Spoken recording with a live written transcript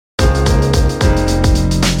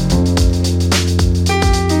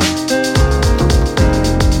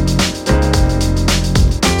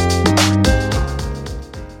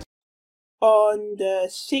on the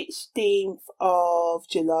 16th of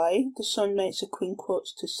July, the Sun makes a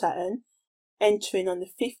Quincunx to Saturn, entering on the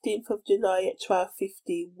 15th of July at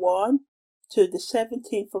 12:51 to the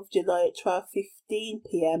 17th of July at 12:15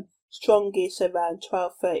 p.m. Strongest around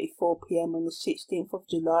 12:34 p.m. on the 16th of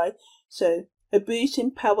July. So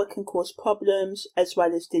abusing power can cause problems, as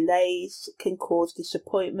well as delays can cause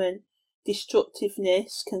disappointment.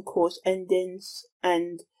 Destructiveness can cause endings,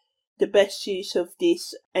 and the best use of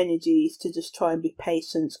this energy is to just try and be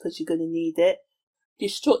patient, because you're going to need it.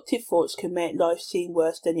 Destructive thoughts can make life seem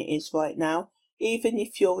worse than it is right now. Even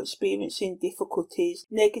if you're experiencing difficulties,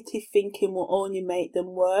 negative thinking will only make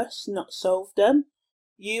them worse, not solve them.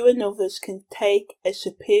 You and others can take a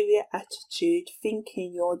superior attitude,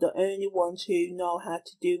 thinking you're the only ones who know how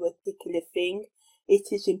to do a particular thing. It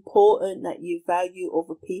is important that you value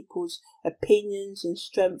other people's opinions and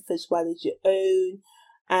strength as well as your own,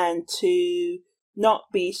 and to not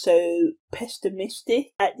be so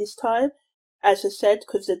pessimistic at this time. As I said,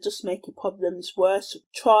 because they're just making problems worse,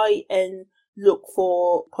 try and look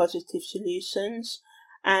for positive solutions.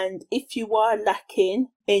 And if you are lacking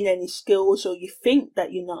in any skills, or you think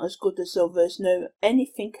that you're not as good as others, no,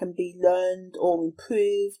 anything can be learned or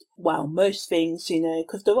improved. Well, most things,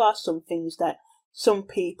 because there are some things that some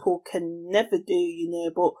people can never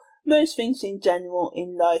do, but most things in general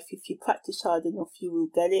in life, if you practice hard enough, you will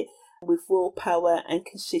get it with willpower and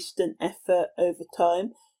consistent effort over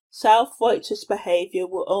time. Self-righteous behaviour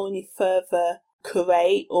will only further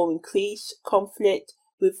create or increase conflict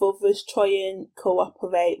with others. Try and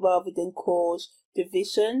cooperate rather than cause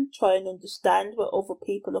division. Try and understand where other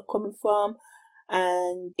people are coming from,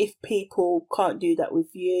 and if people can't do that with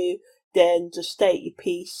you, then just state your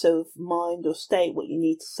peace of mind, or state what you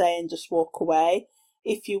need to say and just walk away.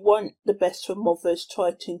 If you want the best from others,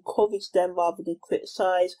 try to encourage them rather than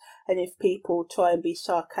criticise. And if people try and be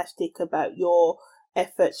sarcastic about your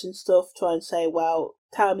efforts and stuff, try and say, well,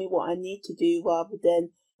 tell me what I need to do rather than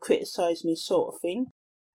criticise me, sort of thing.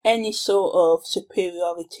 Any sort of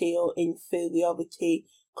superiority or inferiority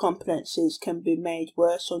complexes can be made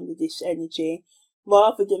worse under this energy.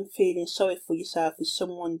 Rather than feeling sorry for yourself if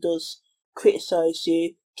someone does criticise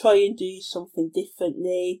you, try and do something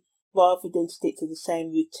differently rather than stick to the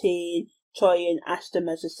same routine. Try and ask them,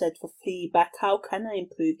 as I said, for feedback. How can I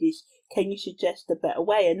improve this? Can you suggest a better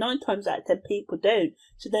way? And 9 times out of 10 people don't.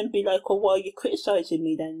 So then be like, oh, why are you criticising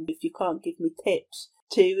me then if you can't give me tips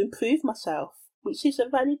to improve myself? Which is a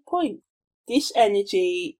valid point. This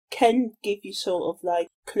energy can give you sort of like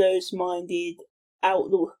closed-minded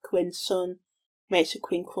outlook when Sun makes a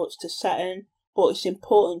Quincunx to Saturn, but it's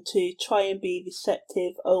important to try and be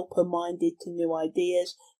receptive, open-minded to new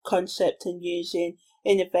ideas, concepts, and using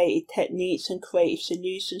innovative techniques and creative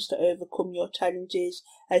solutions to overcome your challenges,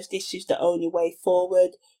 as this is the only way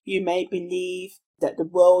forward. You may believe that the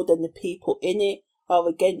world and the people in it are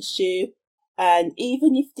against you, and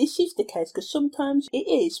even if this is the case, because sometimes it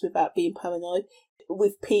is, without being paranoid,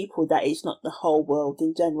 with people, that is not the whole world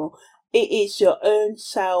in general. It is your own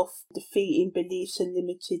self-defeating beliefs and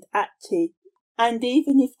limited attitude. And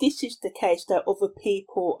even if this is the case, that other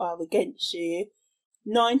people are against you,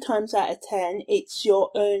 9 times out of 10, it's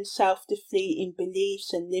your own self-defeating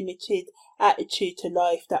beliefs and limited attitude to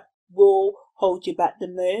life that will hold you back the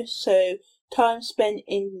most. So time spent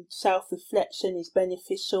in self-reflection is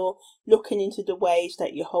beneficial, looking into the ways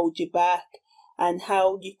that you hold you back and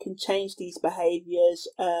how you can change these behaviours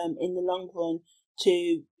in the long run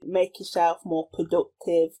to make yourself more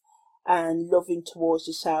productive and loving towards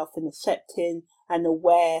yourself and accepting and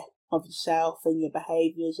aware of yourself and your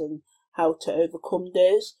behaviours and how to overcome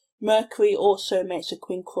those. Mercury also makes a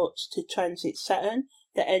Quincunx to transit Saturn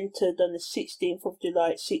that entered on the 16th of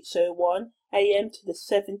July at 6:01 a.m. to the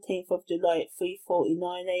 17th of July at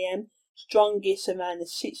 3:49 a.m. Strongest around the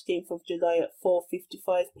 16th of July at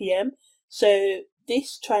 4:55 p.m. So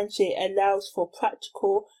this transit allows for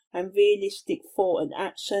practical and realistic thought and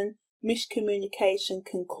action. Miscommunication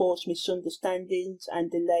can cause misunderstandings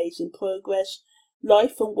and delays in progress.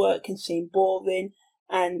 Life and work can seem boring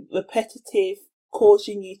and repetitive,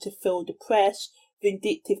 causing you to feel depressed.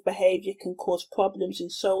 Vindictive behaviour can cause problems in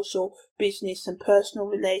social, business and personal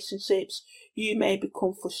relationships. You may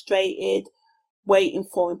become frustrated, waiting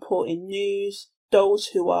for important news. Those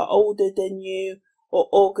who are older than you or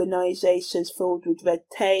organisations filled with red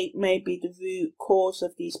tape may be the root cause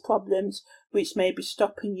of these problems, which may be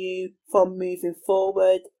stopping you from moving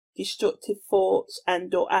forward. Destructive thoughts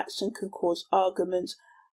and or action can cause arguments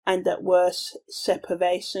and at worst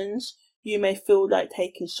separations. You may feel like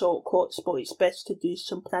taking shortcuts, but it's best to do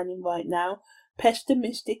some planning right now.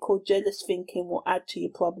 Pessimistic or jealous thinking will add to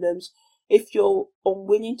your problems. If you're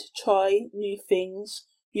unwilling to try new things,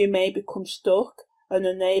 you may become stuck and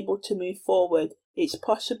unable to move forward. It's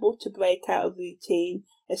possible to break out of routine,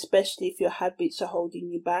 especially if your habits are holding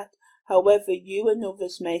you back. However, you and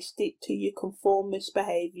others may stick to your conformist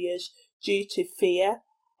behaviours due to fear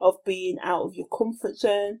of being out of your comfort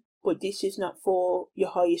zone, but this is not for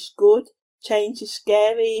your highest good. Change is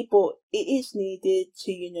scary, but it is needed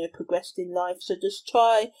to, progress in life. So just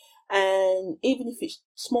try, and even if it's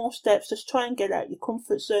small steps, just try and get out your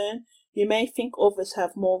comfort zone. You may think others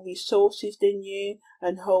have more resources than you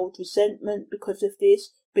and hold resentment because of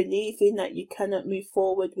this, believing that you cannot move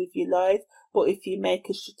forward with your life. But if you make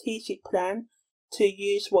a strategic plan to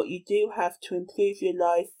use what you do have to improve your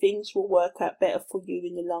life, things will work out better for you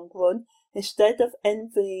in the long run. Instead of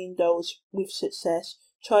envying those with success,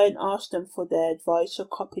 try and ask them for their advice or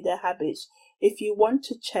copy their habits. If you want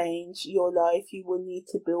to change your life, you will need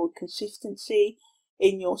to build consistency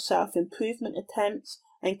in your self-improvement attempts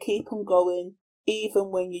and keep on going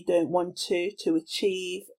even when you don't want to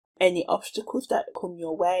achieve any obstacles that come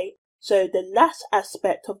your way. So the last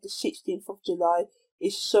aspect of the 16th of July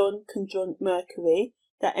is Sun conjunct Mercury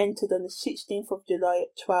that entered on the 16th of July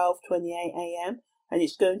at 12:28 a.m. and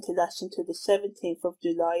it's going to last until the 17th of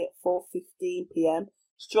July at 4:15 p.m.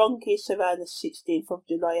 Strongest around the 16th of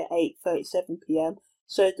July at 8:37 p.m.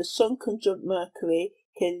 So the Sun conjunct Mercury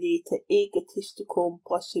can lead to egotistical and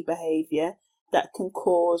bossy behaviour that can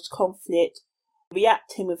cause conflict,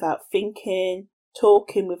 reacting without thinking,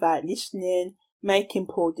 talking without listening, making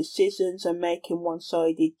poor decisions and making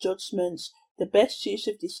one-sided judgments. The best use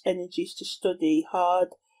of this energy is to study hard.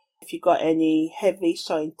 If you've got any heavy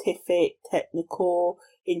scientific, technical,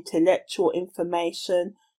 intellectual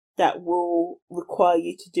information that will require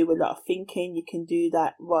you to do a lot of thinking, you can do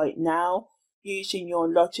that right now, using your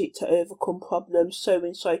logic to overcome problems,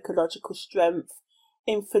 showing psychological strength,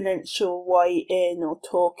 influential writing or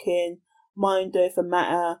talking, mind over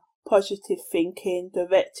matter, positive thinking,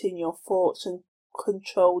 directing your thoughts and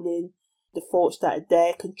controlling the thoughts that are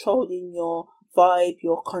there, controlling your vibe,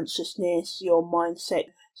 your consciousness, your mindset,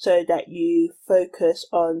 so that you focus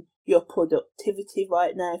on your productivity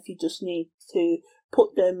right now. If you just need to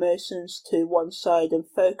put the emotions to one side and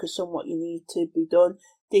focus on what you need to be done,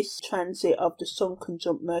 this transit of the Sun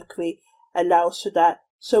conjunct Mercury allows for that.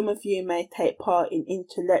 Some of you may take part in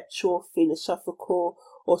intellectual, philosophical,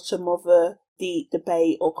 or some other deep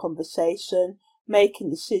debate or conversation,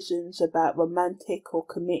 making decisions about romantic or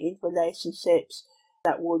committed relationships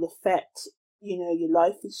that will affect, your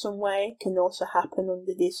life in some way. Can also happen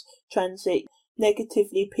under this transit.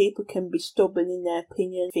 Negatively, people can be stubborn in their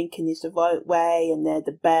opinion, thinking it's the right way and they're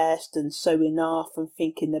the best, and showing off and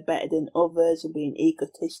thinking they're better than others and being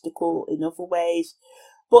egotistical in other ways.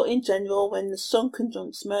 But in general, when the Sun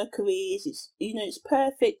conjuncts Mercury, it's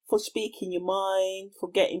perfect for speaking your mind, for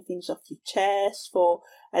getting things off your chest, for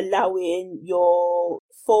allowing your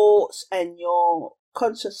thoughts and your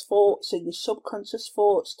conscious thoughts and your subconscious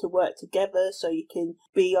thoughts to work together so you can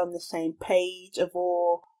be on the same page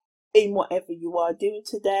in whatever you are doing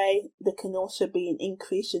today. There can also be an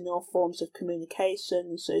increase in all forms of communication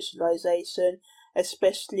and socialization,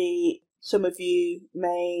 especially some of you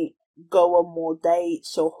may go on more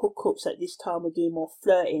dates or hookups at this time, or do more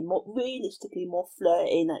flirting, realistically more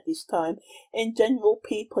flirting at this time. In general,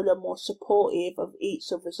 people are more supportive of each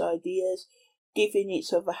other's ideas, giving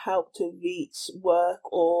each other help to reach work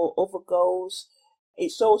or other goals.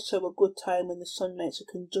 It's also a good time when the Sun makes a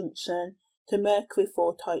conjunction to Mercury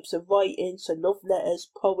for types of writing, so love letters,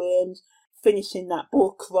 poems, finishing that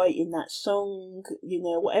book, writing that song,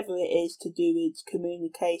 whatever it is to do with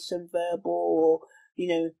communication, verbal, or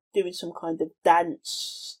doing some kind of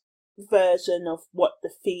dance version of what the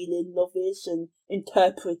feeling love is and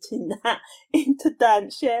interpreting that into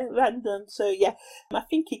dance. Yeah, random. So yeah, I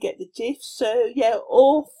think you get the gist. So yeah,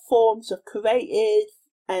 all forms of creative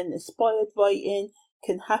and inspired writing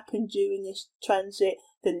can happen during this transit.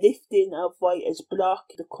 The lifting of writer's block,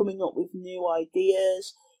 the coming up with new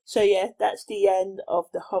ideas. So yeah, that's the end of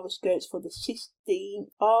the horoscopes for the 16th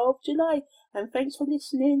of July. And thanks for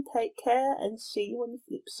listening. Take care and see you on the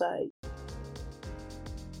flip side.